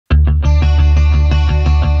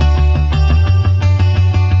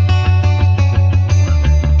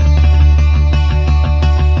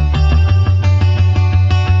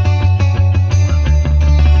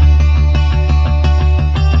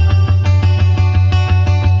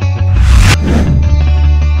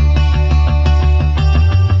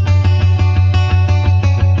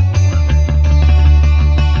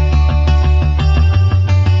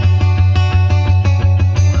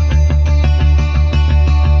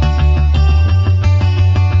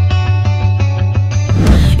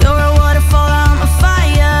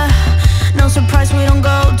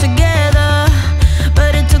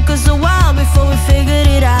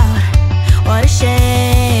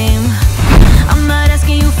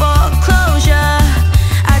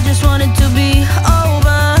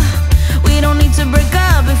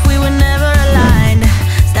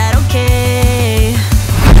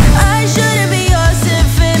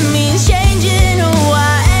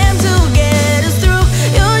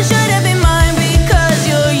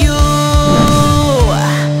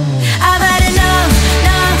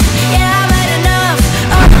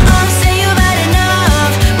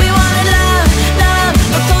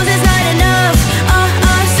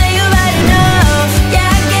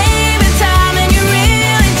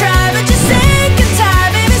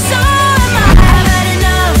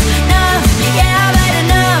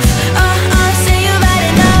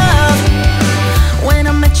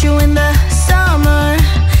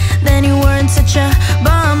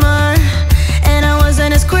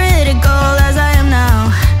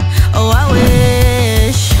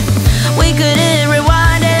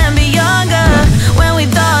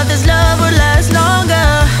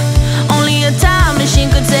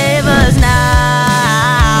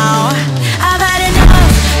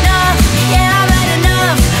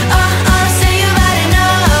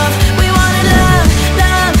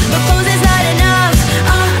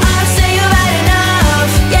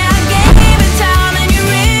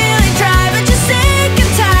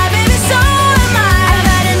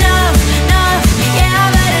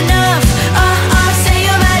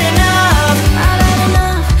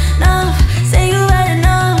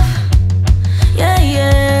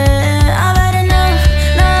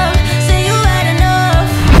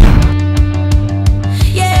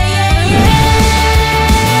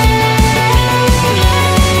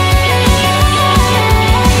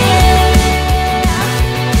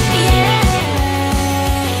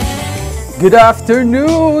Good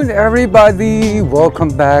afternoon, everybody. Welcome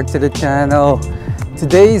back to the channel.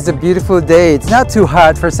 Today is a beautiful day. It's not too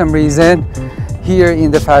hot for some reason here in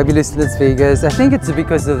the fabulous Las Vegas. I think it's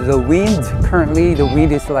because of the wind. Currently, the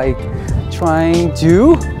wind is like trying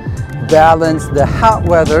to balance the hot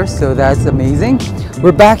weather, so that's amazing.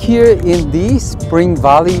 We're back here in the Spring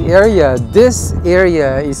Valley area. This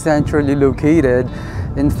area is centrally located.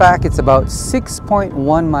 In fact, it's about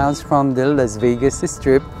 6.1 miles from the Las Vegas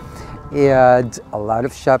Strip and a lot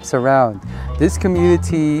of shops around. This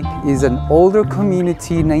community is an older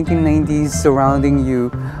community, 1990s surrounding you.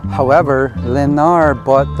 However, Lennar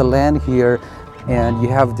bought the land here and you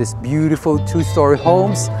have this beautiful two-story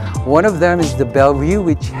homes. One of them is the Bellevue,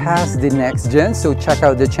 which has the next gen, so check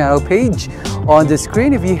out the channel page on the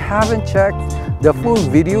screen if you haven't checked the full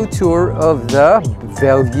video tour of the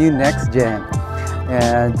Bellevue next gen.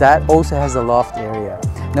 And that also has a loft area.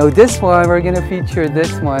 Now this one, we're gonna feature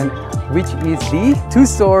this one, which is the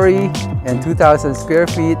two-story and 2,000 square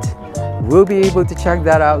feet. We'll be able to check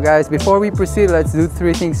that out, guys. Before we proceed, let's do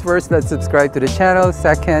three things. First, let's subscribe to the channel.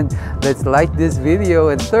 Second, let's like this video.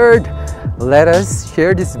 And third, let us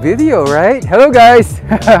share this video, right? Hello guys,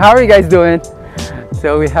 how are you guys doing?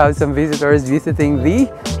 So we have some visitors visiting the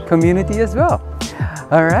community as well.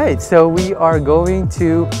 All right, so we are going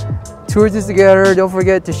to tour this together. Don't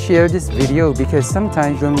forget to share this video because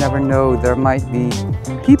sometimes you'll never know, there might be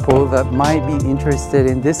people that might be interested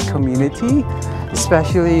in this community,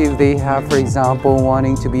 especially if they have, for example,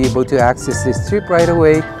 wanting to be able to access this strip right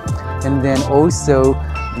away and then also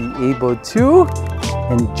be able to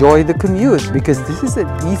enjoy the commute, because this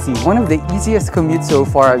is one of the easiest commutes so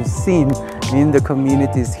far I've seen in the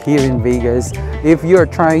communities here in Vegas if you're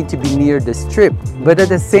trying to be near the strip, but at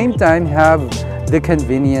the same time have the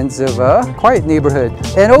convenience of a quiet neighborhood.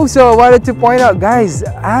 And also I wanted to point out, guys,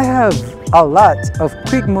 I have a lot of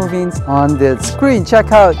quick move-ins on the screen.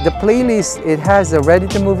 Check out the playlist. It has a ready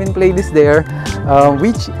to move in playlist there,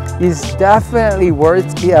 which is definitely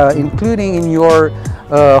worth including in your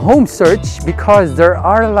home search, because there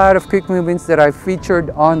are a lot of quick move-ins that I featured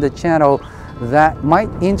on the channel that might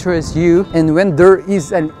interest you. And when there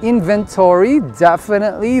is an inventory,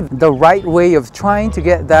 definitely the right way of trying to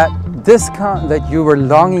get that discount that you were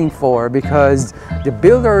longing for, because the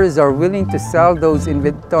builders are willing to sell those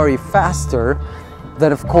inventory faster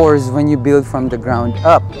than, of course, when you build from the ground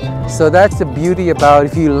up. So that's the beauty about,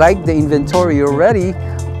 if you like the inventory already,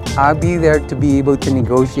 I'll be there to be able to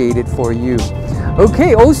negotiate it for you.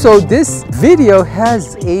 Okay, also this video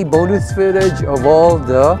has a bonus footage of all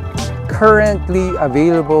the currently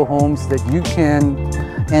available homes that you can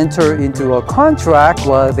enter into a contract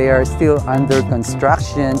while they are still under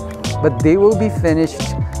construction, but they will be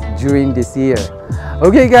finished during this year.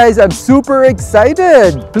 Okay guys, I'm super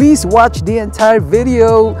excited. Please watch the entire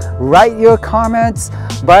video, write your comments.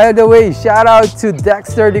 By the way, shout out to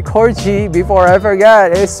Dexter DeCorgi before I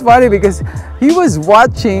forget. It's funny because he was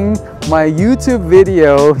watching my YouTube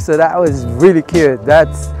video, so that was really cute.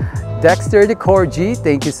 That's Dexter DeCorgi.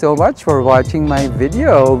 Thank you so much for watching my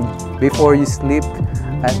video before you sleep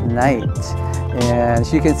at night. And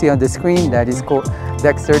as you can see on the screen, that is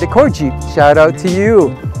Dexter DeCorgi. Shout out to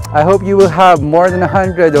you. I hope you will have more than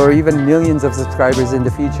 100 or even millions of subscribers in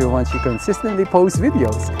the future once you consistently post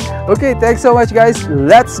videos. Okay, thanks so much guys.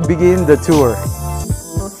 Let's begin the tour.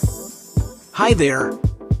 Hi there.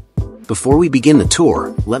 Before we begin the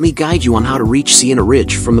tour, let me guide you on how to reach Sienna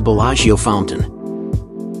Ridge from the Bellagio Fountain.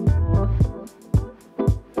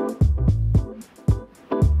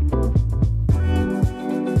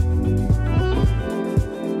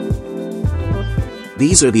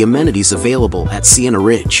 These are the amenities available at Sienna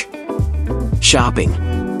Ridge. Shopping.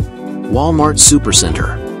 Walmart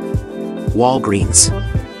Supercenter. Walgreens.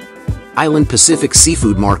 Island Pacific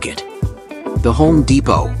Seafood Market. The Home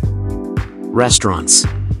Depot. Restaurants.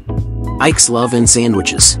 Ike's Love and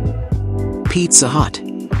Sandwiches. Pizza Hut.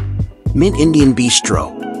 Mint Indian Bistro.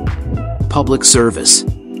 Public Service.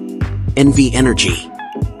 NV Energy.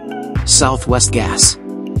 Southwest Gas.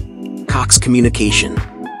 Cox Communication.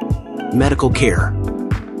 Medical Care.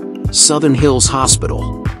 Southern Hills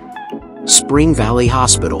Hospital. Spring Valley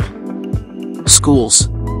Hospital. Schools.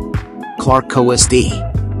 Clark OSD.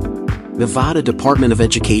 Nevada Department of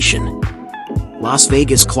Education. Las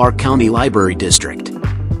Vegas Clark County Library District.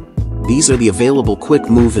 These are the available quick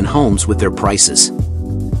move-in homes with their prices.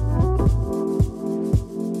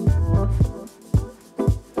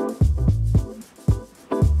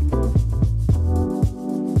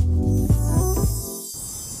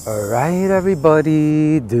 Alright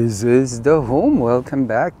everybody, this is the home. Welcome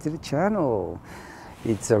back to the channel.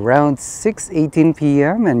 It's around 6:18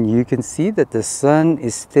 p.m. and you can see that the sun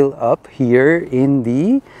is still up here in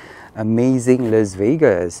the amazing Las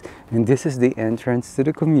Vegas. And this is the entrance to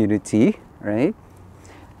the community, right?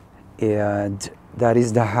 And that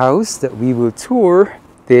is the house that we will tour.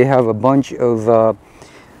 They have a bunch of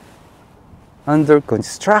under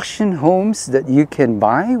construction homes that you can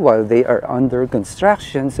buy while they are under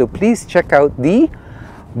construction. So please check out the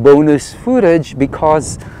bonus footage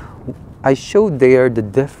because I showed there the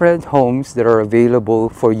different homes that are available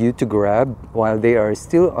for you to grab while they are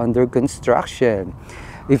still under construction.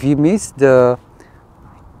 If you missed the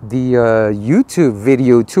YouTube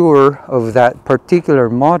video tour of that particular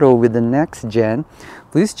model with the next gen,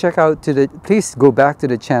 please please go back to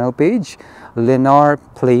the channel page, Lennar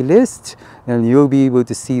playlist, and you'll be able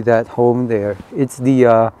to see that home there. It's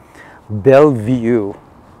the Bellevue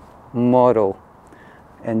model.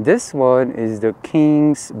 And this one is the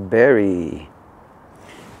Kingsbury.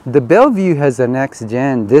 The Bellevue has a next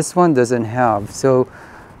gen. This one doesn't have. So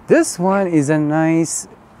this one is a nice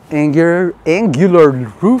angular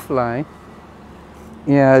roof line.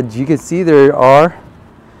 And you can see there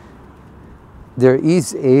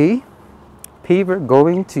is a paver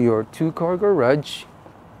going to your 2-car garage,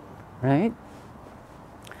 right?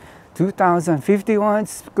 2,051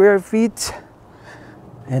 square feet.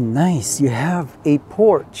 And nice, you have a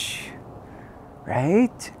porch,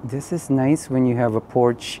 right? This is nice when you have a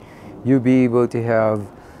porch. You'll be able to have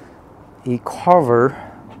a cover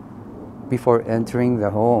before entering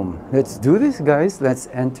the home. Let's do this, guys. Let's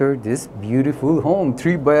enter this beautiful home.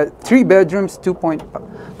 3 bedrooms,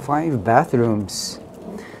 2.5 bathrooms.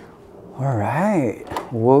 All right,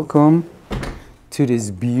 welcome to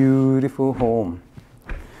this beautiful home.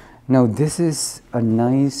 Now this is a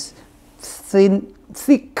nice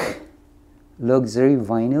thick luxury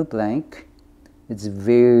vinyl plank. It's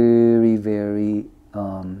very, very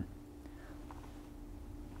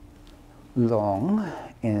long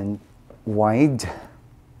and wide.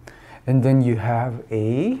 And then you have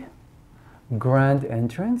a grand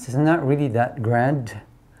entrance. It's not really that grand,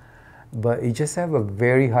 but you just have a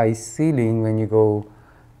very high ceiling when you go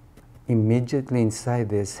immediately inside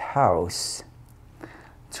this house.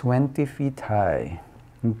 20 feet high.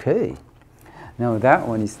 Okay. Now that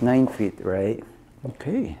one is 9 feet, right?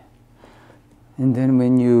 Okay. And then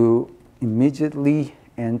when you immediately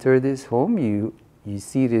enter this home, you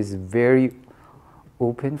see this very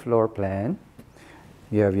open floor plan.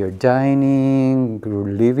 You have your dining,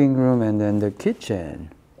 living room, and then the kitchen.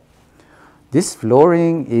 This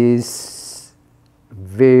flooring is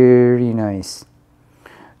very nice.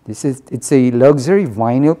 It's a luxury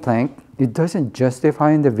vinyl plank. It doesn't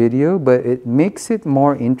justify in the video, but it makes it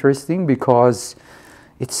more interesting because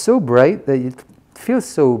it's so bright that it feels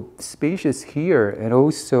so spacious here and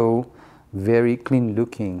also very clean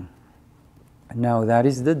looking. Now that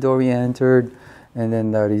is the door we entered, and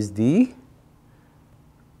then that is the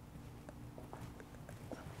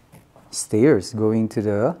stairs going to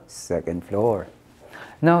the second floor.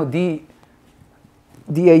 Now the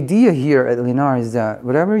idea here at Lennar is that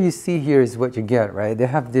whatever you see here is what you get, right? They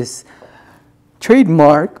have this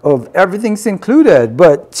trademark of everything's included,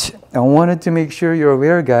 but I wanted to make sure you're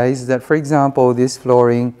aware, guys, that for example, this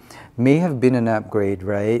flooring may have been an upgrade,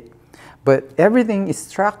 right? But everything is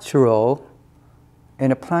structural,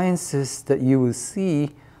 and appliances that you will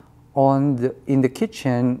see in the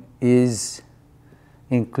kitchen is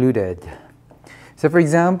included. So for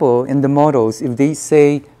example, in the models, if they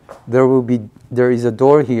say there is a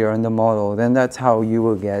door here on the model, then that's how you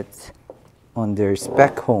will get on their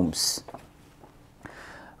spec homes.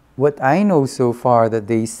 What I know so far that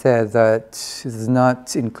they said that is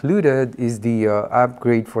not included is the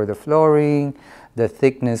upgrade for the flooring, the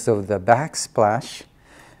thickness of the backsplash.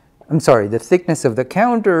 I'm sorry, the thickness of the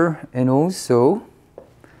counter, and also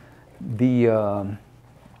the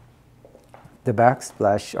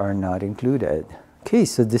backsplash are not included. Okay,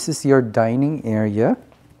 so this is your dining area,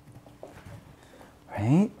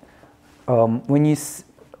 right?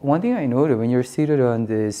 One thing I noted, when you're seated on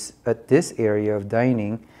at this area of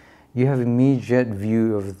dining, you have immediate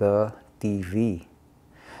view of the TV.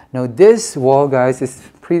 Now this wall, guys, is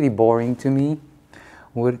pretty boring to me.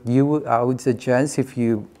 I would suggest, if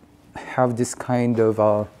you have this kind of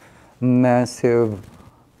a massive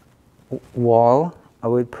wall, I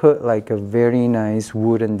would put like a very nice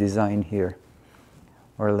wooden design here,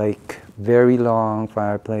 or like very long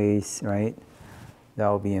fireplace, right? That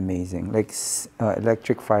would be amazing, like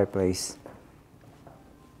electric fireplace.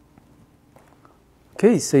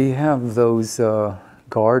 Okay, so you have those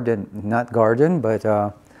not garden, but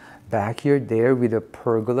backyard there with a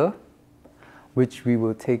pergola, which we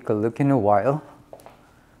will take a look in a while.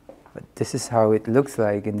 But this is how it looks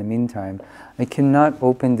like in the meantime. I cannot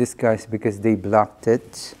open this, guys, because they blocked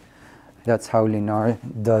it. That's how Lennar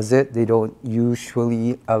does it. They don't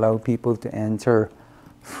usually allow people to enter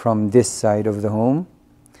from this side of the home.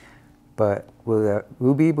 But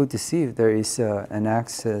we'll be able to see if there is an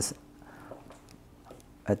access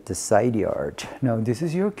at the side yard. Now, this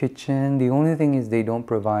is your kitchen. The only thing is they don't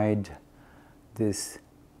provide this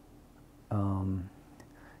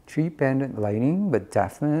tree pendant lighting, but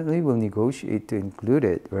definitely will negotiate to include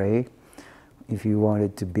it, right? If you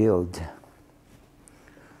wanted to build.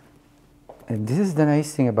 And this is the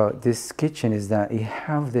nice thing about this kitchen, is that you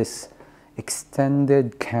have this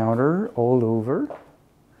extended counter all over,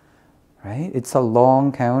 right? It's a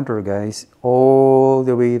long counter, guys, all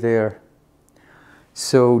the way there.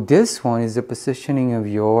 So this one is the positioning of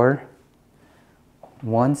your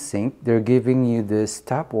one sink. They're giving you this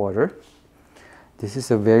tap water. This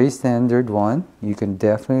is a very standard one. You can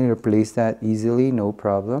definitely replace that easily, no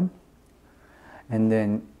problem. And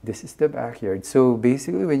then this is the backyard. So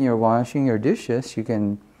basically when you're washing your dishes, you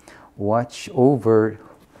can watch over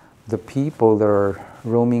the people that are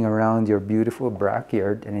roaming around your beautiful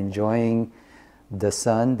backyard and enjoying the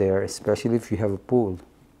sun there, especially if you have a pool.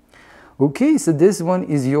 Okay, so this one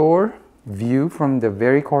is your view from the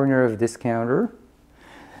very corner of this counter.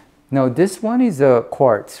 Now this one is a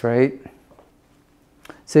quartz, right?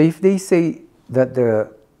 So if they say that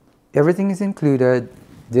everything is included,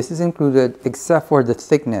 this is included except for the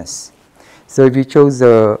thickness. So if you chose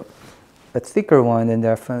a thicker one, then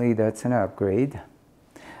definitely that's an upgrade.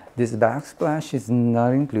 This backsplash is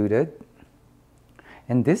not included.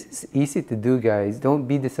 And this is easy to do, guys. Don't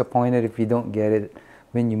be disappointed if you don't get it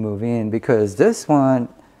when you move in, because this one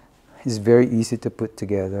is very easy to put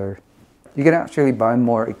together. You can actually buy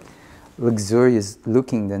more luxurious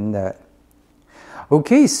looking than that.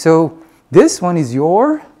 Okay, so this one is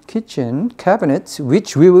your kitchen cabinet,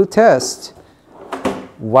 which we will test.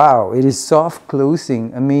 Wow, it is soft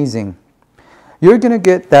closing, amazing. You're gonna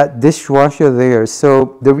get that dishwasher there.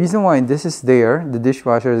 So the reason why this is there, the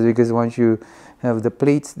dishwasher, is because once you have the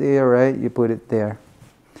plates there, right, you put it there.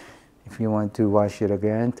 If you want to wash it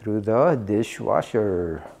again through the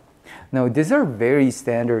dishwasher. Now these are very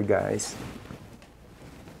standard, guys.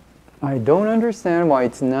 I don't understand why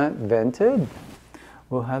it's not vented.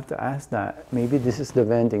 We'll have to ask that. Maybe this is the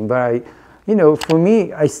venting, but you know, for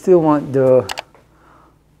me, I still want the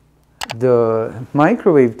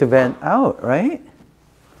microwave to vent out, right?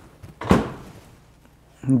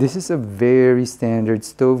 This is a very standard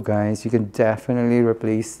stove, guys. You can definitely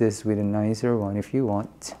replace this with a nicer one if you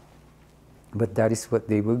want. But that is what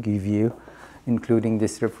they will give you, including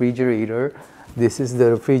this refrigerator. This is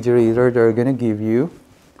the refrigerator they're gonna give you.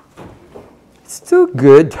 It's still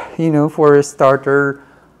good, you know, for a starter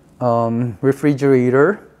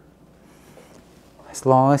refrigerator. As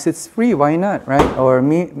long as it's free, why not, right? Or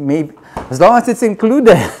maybe as long as it's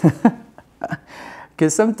included.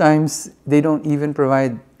 Because sometimes they don't even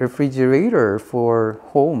provide refrigerator for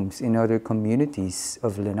homes in other communities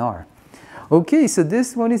of Lennar. Okay, so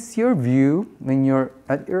this one is your view when you're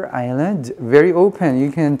at your island. Very open.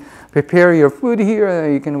 You can prepare your food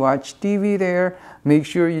here. You can watch TV there. Make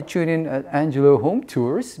sure you tune in at Angelo Home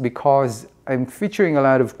Tours, because I'm featuring a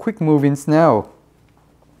lot of quick move-ins now.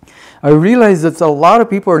 I realize that a lot of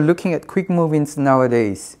people are looking at quick move-ins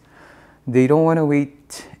nowadays. They don't want to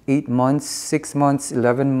wait 8 months, 6 months,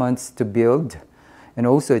 11 months to build. And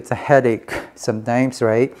also it's a headache sometimes,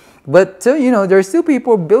 right? But you know, there's still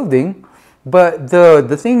people building. But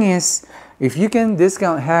the thing is, if you can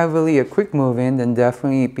discount heavily a quick move-in, then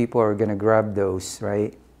definitely people are gonna grab those,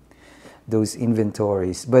 right? Those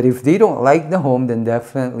inventories. But if they don't like the home, then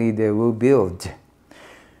definitely they will build.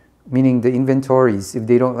 Meaning the inventories. If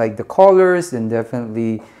they don't like the colors, then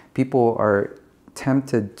definitely people are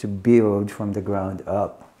tempted to build from the ground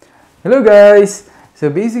up. Hello guys! So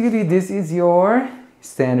basically this is your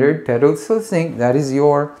standard pedestal sink. That is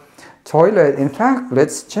your toilet. In fact,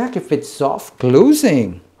 let's check if it's soft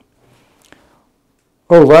closing.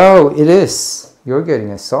 Oh wow, it is. You're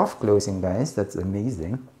getting a soft closing, guys. That's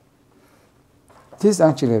amazing. This is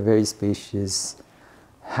actually a very spacious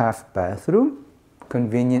half bathroom,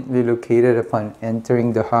 conveniently located upon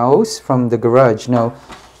entering the house from the garage. Now,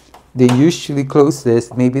 they usually close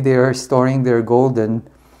this. Maybe they are storing their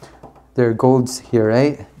golds here,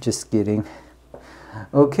 right? Just kidding.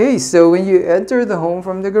 Okay, so when you enter the home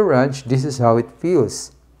from the garage, this is how it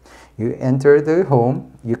feels. You enter the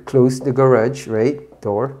home, you close the garage, right,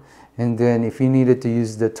 door, and then if you needed to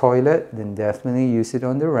use the toilet, then definitely use it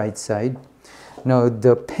on the right side. Now,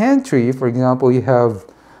 the pantry, for example, you have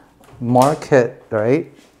market,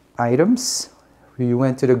 right, items you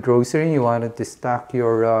went to the grocery and you wanted to stock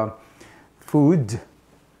your food,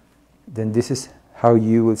 then this is how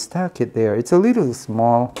you would stack it there. It's a little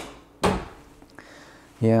small.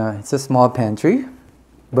 Yeah, it's a small pantry,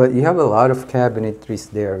 but you have a lot of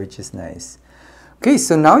cabinetries there, which is nice. Okay,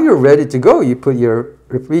 so now you're ready to go. You put your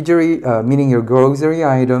refrigerator, meaning your grocery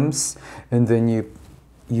items, and then you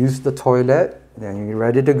use the toilet, then you're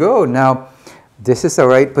ready to go. Now, this is the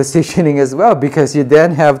right positioning as well, because you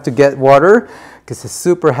then have to get water, because it's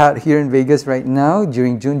super hot here in Vegas right now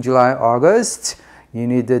during June, July, August. You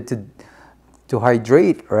needed to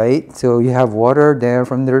hydrate, right? So you have water there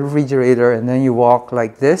from the refrigerator, and then you walk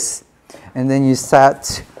like this, and then you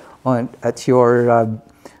sat at your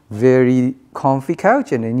very comfy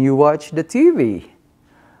couch, and then you watch the TV.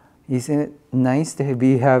 Isn't it nice to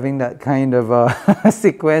be having that kind of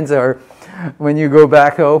sequence or when you go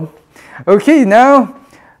back home? Okay, now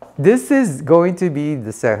this is going to be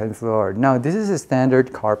the second floor. Now this is a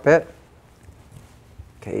standard carpet.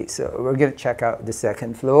 Okay, so we're gonna check out the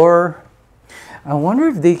second floor. I wonder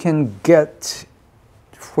if they can get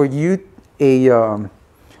for you a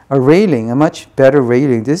railing, a much better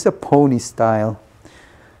railing. This is a pony style,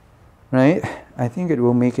 right? I think it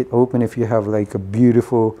will make it open if you have like a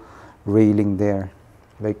beautiful railing there,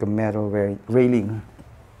 like a metal railing.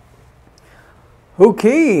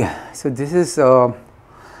 Okay, so this is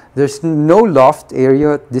there's no loft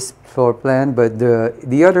area at this floor plan, but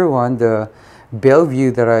the other one, the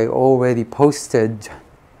Bellevue that I already posted,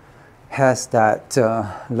 has that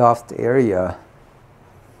loft area.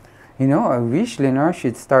 You know, I wish Lennar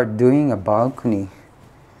should start doing a balcony,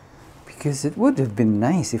 because it would have been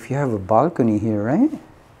nice if you have a balcony here, right?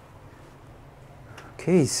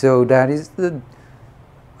 Okay, so that is the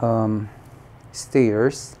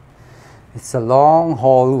stairs. It's a long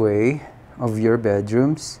hallway of your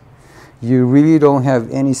bedrooms. You really don't have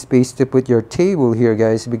any space to put your table here,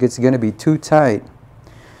 guys, because it's going to be too tight.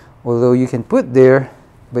 Although you can put there,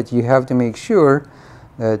 but you have to make sure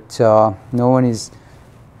that no one is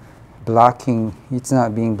blocking. It's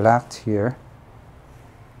not being blocked here.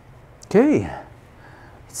 Okay,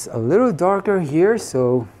 it's a little darker here,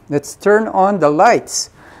 so let's turn on the lights.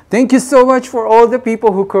 Thank you so much for all the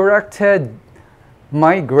people who corrected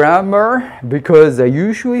my grammar, because I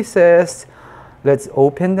usually says let's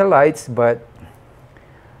open the lights, but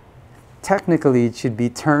technically it should be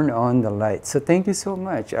turn on the lights. So thank you so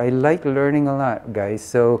much. I like learning a lot, guys.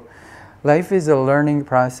 So life is a learning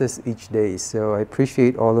process each day. So I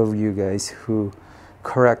appreciate all of you guys who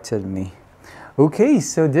corrected me. Okay,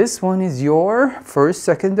 so this one is your first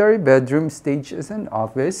secondary bedroom, staged as an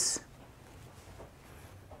office.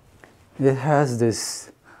 It has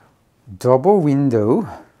this double window.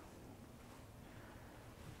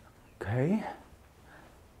 Okay,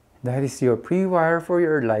 that is your pre-wire for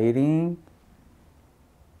your lighting.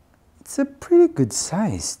 It's a pretty good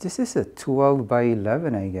size. This is a 12 by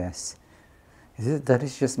 11, I guess. That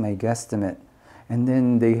is just my guesstimate. And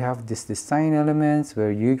then they have this design elements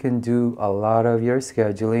where you can do a lot of your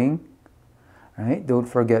scheduling. Right? Don't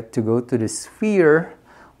forget to go to the sphere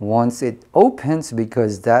once it opens,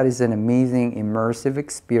 because that is an amazing immersive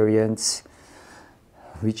experience,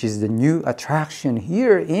 which is the new attraction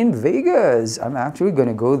here in Vegas. I'm actually going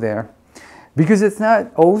to go there because it's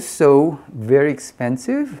not also very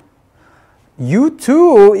expensive.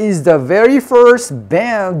 U2 is the very first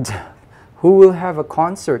band who will have a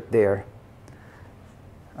concert there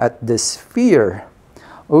at the Sphere.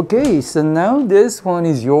 Okay, so now this one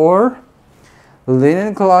is your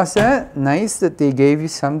linen closet. Nice that they gave you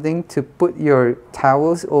something to put your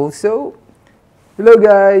towels also. Hello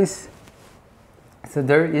guys. So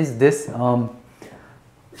there is this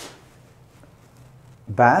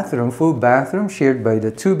bathroom, full bathroom shared by the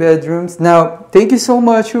 2 bedrooms. Now, thank you so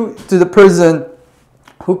much to the person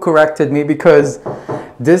who corrected me, because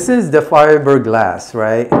this is the fiberglass,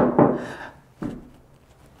 right?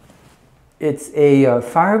 It's a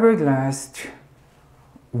fiberglass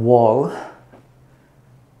wall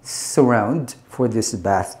surround for this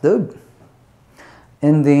bathtub.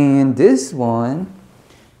 And then this one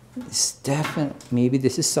is definitely, maybe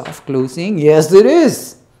this is soft closing. Yes, it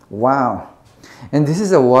is. Wow. And this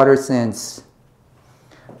is a water sense,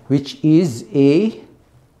 which is a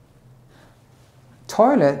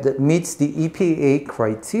toilet that meets the EPA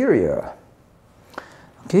criteria.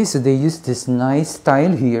 Okay, so they use this nice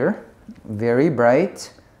tile here, very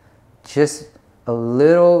bright, just a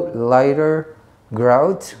little lighter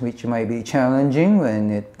grout, which might be challenging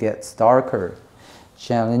when it gets darker,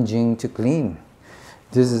 challenging to clean.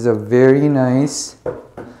 This is a very nice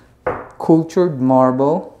cultured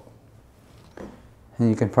marble, and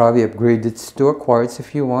you can probably upgrade it to a quartz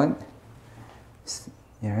if you want.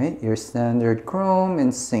 All right, your standard chrome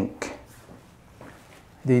and sink.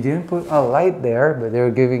 They didn't put a light there, but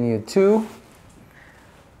they're giving you 2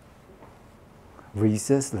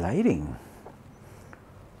 recessed lighting.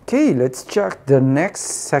 Okay, let's check the next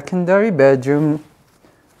secondary bedroom.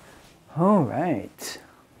 All right.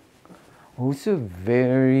 Also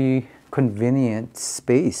very convenient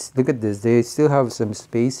space. Look at this. They still have some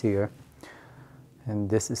space here. And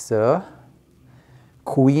this is a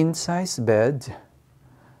queen size bed.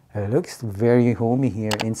 It looks very homey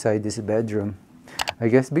here inside this bedroom. I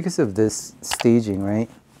guess because of this staging, right?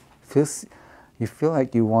 You feel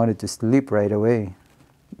like you wanted to sleep right away.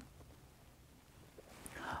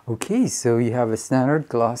 Okay, so you have a standard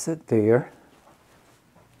closet there.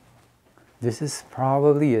 This is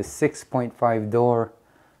probably a 6.5 door.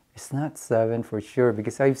 It's not 7 for sure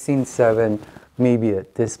because I've seen 7 maybe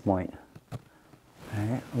at this point. All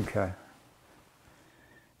right, okay.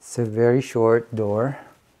 It's a very short door.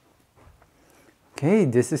 Okay,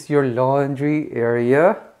 this is your laundry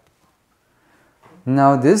area.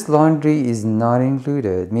 Now this laundry is not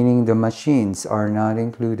included, meaning the machines are not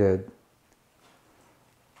included.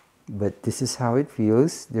 But this is how it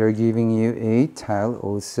feels. They're giving you a tile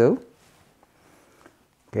also.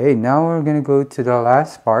 Okay, now we're going to go to the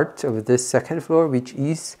last part of this second floor, which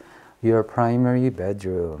is your primary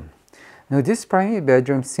bedroom. Now this primary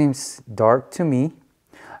bedroom seems dark to me.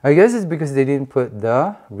 I guess it's because they didn't put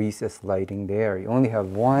the recessed lighting there. You only have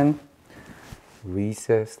 1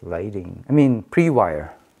 recessed lighting. I mean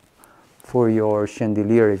pre-wire for your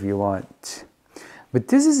chandelier if you want. But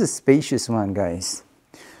this is a spacious one, guys.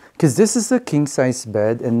 Because this is a king-size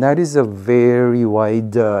bed and that is a very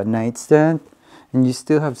wide nightstand. And you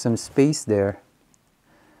still have some space there.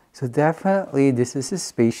 So definitely this is a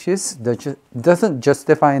spacious. That doesn't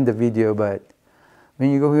justify in the video, but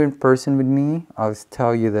when you go here in person with me, I'll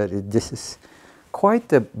tell you that this is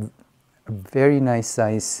quite a very nice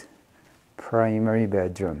size primary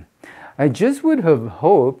bedroom. I just would have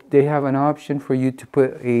hoped they have an option for you to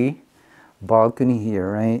put a balcony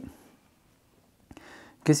here, right?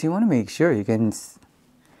 Because you want to make sure you can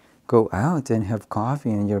go out and have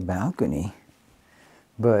coffee on your balcony.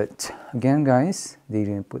 But again, guys, they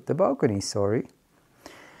didn't put the balcony, sorry.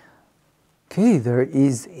 Okay, there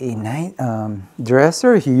is a night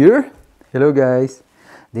dresser here. Hello, guys.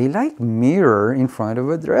 They like mirror in front of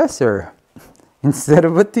a dresser instead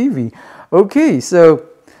of a TV. Okay, so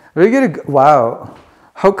we're gonna go, wow,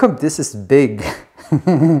 how come this is big?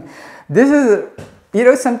 This is, you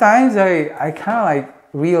know, sometimes I kind of like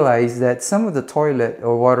realize that some of the toilet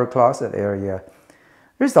or water closet area,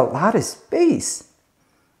 there's a lot of space.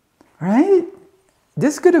 Right?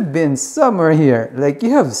 This could have been somewhere here. Like you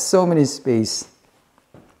have so many space.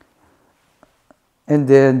 And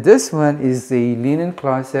then this one is a linen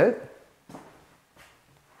closet.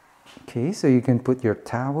 Okay, so you can put your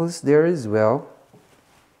towels there as well.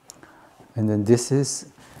 And then this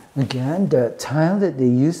is, again, the tile that they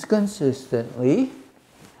use consistently.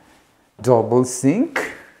 Double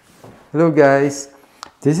sink. Hello, guys.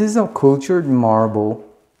 This is a cultured marble.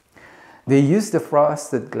 They use the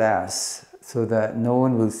frosted glass so that no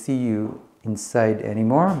one will see you inside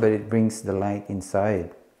anymore, but it brings the light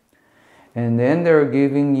inside. And then they're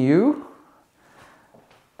giving you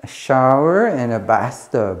a shower and a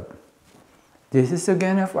bathtub. This is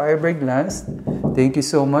again a fiberglass. Thank you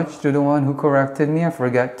so much to the one who corrected me. I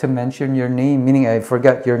forgot to mention your name, meaning I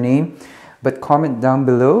forgot your name. But comment down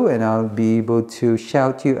below and I'll be able to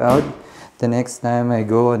shout you out the next time I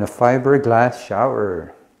go on a fiberglass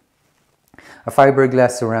shower. A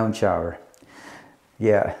fiberglass surround shower.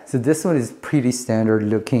 Yeah, so this one is pretty standard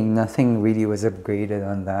looking. Nothing really was upgraded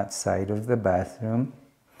on that side of the bathroom.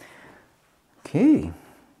 Okay.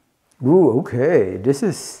 Ooh, okay. This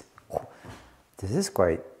is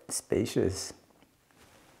quite spacious.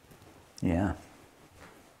 Yeah.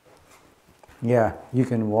 Yeah, you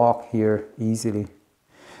can walk here easily.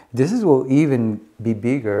 This will even be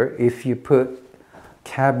bigger if you put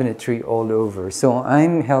cabinetry all over. So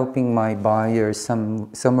I'm helping my buyer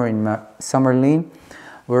somewhere in Summer Lane.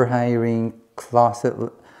 We're hiring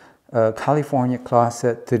California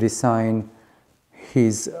Closet to design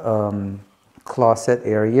his closet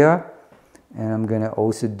area. And I'm gonna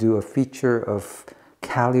also do a feature of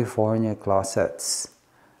California closets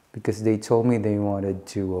because they told me they wanted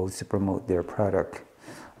to also promote their product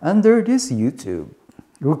under this YouTube.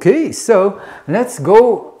 Okay, so let's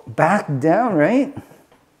go back down, right?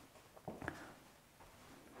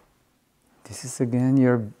 This is again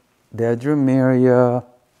your bedroom area.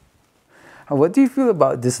 What do you feel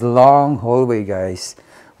about this long hallway, guys?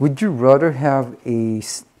 Would you rather have a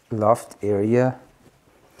loft area?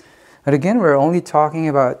 And again, we're only talking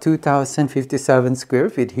about 2,057 square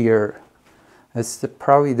feet here. That's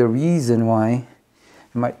probably the reason why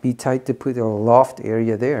it might be tight to put a loft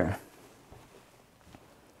area there.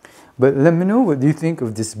 But let me know what you think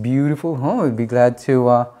of this beautiful home. I'd be glad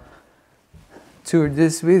to tour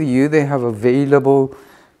this with you. They have available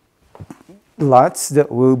lots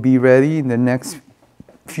that will be ready in the next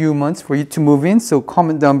few months for you to move in. So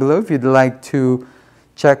comment down below if you'd like to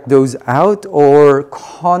check those out, or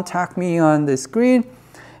contact me on the screen.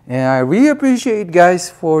 And I really appreciate, guys,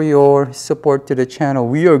 for your support to the channel.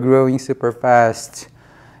 We are growing super fast.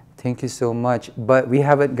 Thank you so much. But we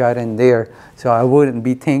haven't gotten there, so I wouldn't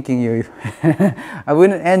be thanking you. I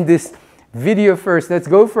wouldn't end this video first. Let's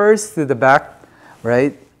go first to the back,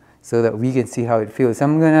 right? So that we can see how it feels.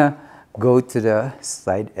 I'm gonna go to the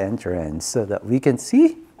side entrance so that we can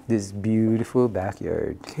see this beautiful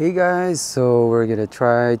backyard. Okay guys, so we're gonna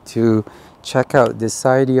try to check out this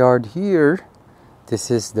side yard here.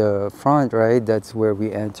 This is the front, right? That's where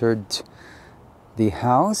we entered the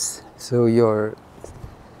house. So your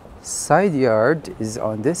side yard is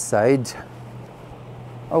on this side.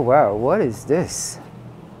 Oh wow, what is this?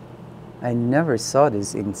 I never saw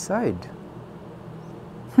this inside.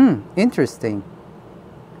 Interesting.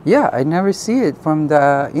 Yeah, I never see it from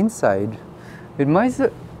the inside. It might,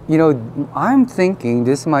 you know, I'm thinking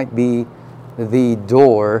this might be the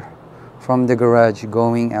door from the garage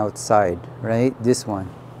going outside, right? This one.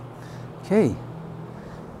 Okay,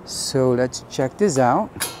 so let's check this out.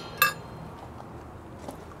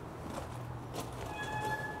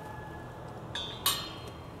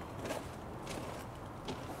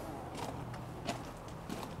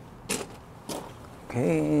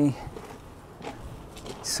 Okay,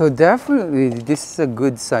 so definitely this is a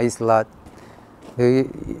good size lot.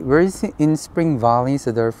 We're in Spring Valley,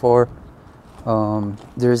 so therefore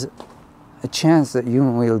there's a chance that you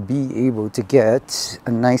will be able to get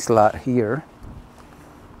a nice lot here.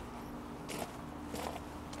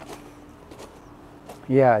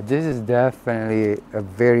 Yeah, this is definitely a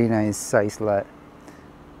very nice size lot.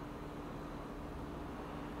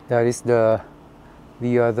 That is the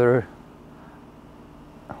other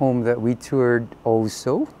home that we toured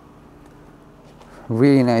also.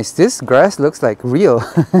 Really nice. This grass looks like real.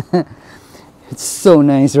 It's so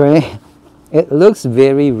nice, right? It looks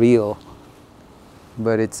very real,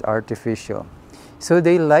 but it's artificial. So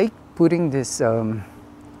they like putting this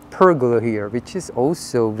pergola here, which is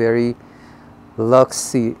also very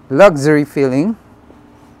luxury feeling.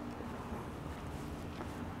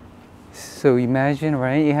 So imagine,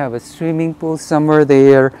 right, you have a swimming pool somewhere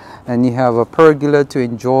there, and you have a pergola to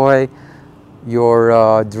enjoy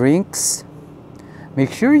your drinks.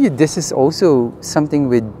 Make sure this is also something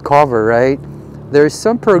with cover, right? There's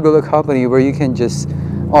some pergola company where you can just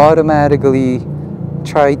automatically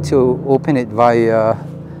try to open it via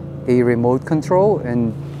a remote control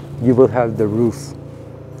and you will have the roof.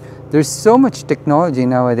 There's so much technology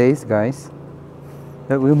nowadays, guys,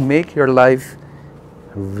 that will make your life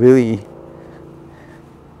really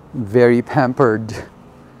very pampered.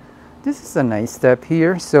 This is a nice step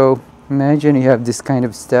here. So imagine you have this kind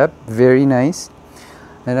of step, very nice.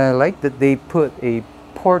 And I like that they put a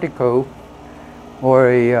portico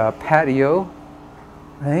or a patio,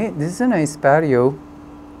 right? This is a nice patio.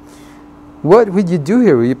 What would you do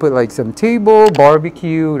here? Would you put like some table,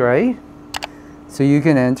 barbecue, right? So you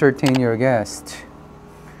can entertain your guests.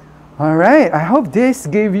 All right, I hope this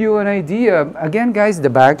gave you an idea. Again, guys, the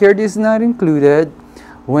backyard is not included.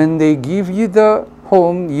 When they give you the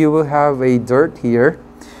home, you will have a dirt here.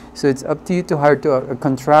 So it's up to you to hire a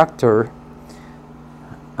contractor.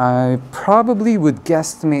 I probably would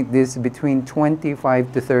guesstimate this between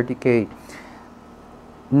 25 to 30K.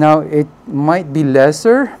 Now, it might be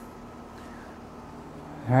lesser,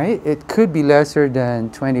 right? It could be lesser than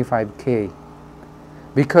 25K.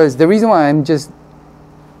 Because the reason why I'm just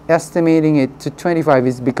estimating it to 25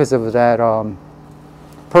 is because of that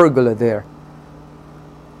pergola there.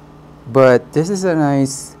 But this is a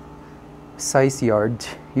nice size yard.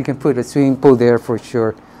 You can put a swimming pool there for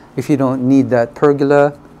sure. If you don't need that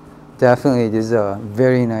pergola, definitely it is a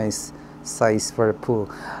very nice size for a pool.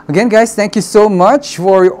 Again, guys, thank you so much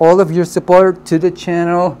for all of your support to the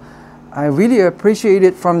channel. I really appreciate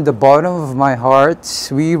it from the bottom of my heart.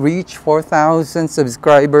 We reached 4,000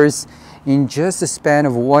 subscribers in just a span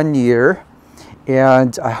of 1 year.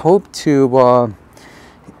 And I hope to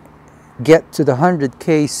get to the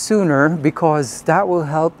 100K sooner, because that will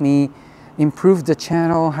help me improve the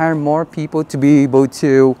channel, hire more people to be able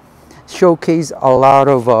to showcase a lot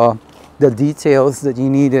of the details that you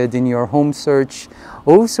needed in your home search.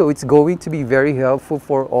 Also, it's going to be very helpful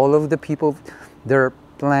for all of the people that are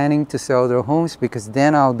planning to sell their homes, because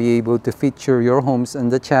then I'll be able to feature your homes on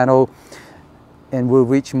the channel and we'll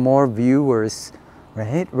reach more viewers,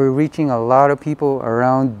 right? We're reaching a lot of people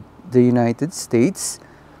around the United States.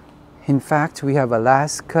 In fact, we have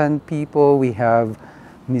Alaskan people, we have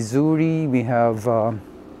Missouri, we have a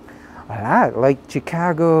lot, like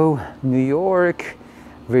Chicago, New York,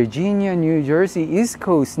 Virginia, New Jersey, East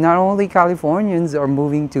Coast. Not only Californians are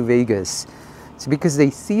moving to Vegas. It's because they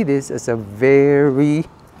see this as a very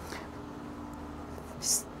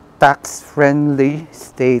tax-friendly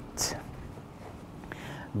state.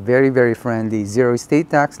 Very, very friendly. Zero estate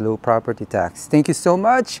tax, low property tax. Thank you so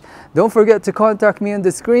much. Don't forget to contact me on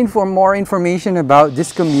the screen for more information about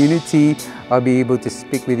this community. I'll be able to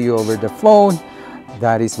speak with you over the phone.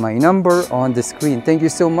 That is my number on the screen. Thank you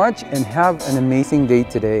so much and have an amazing day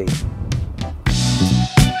today.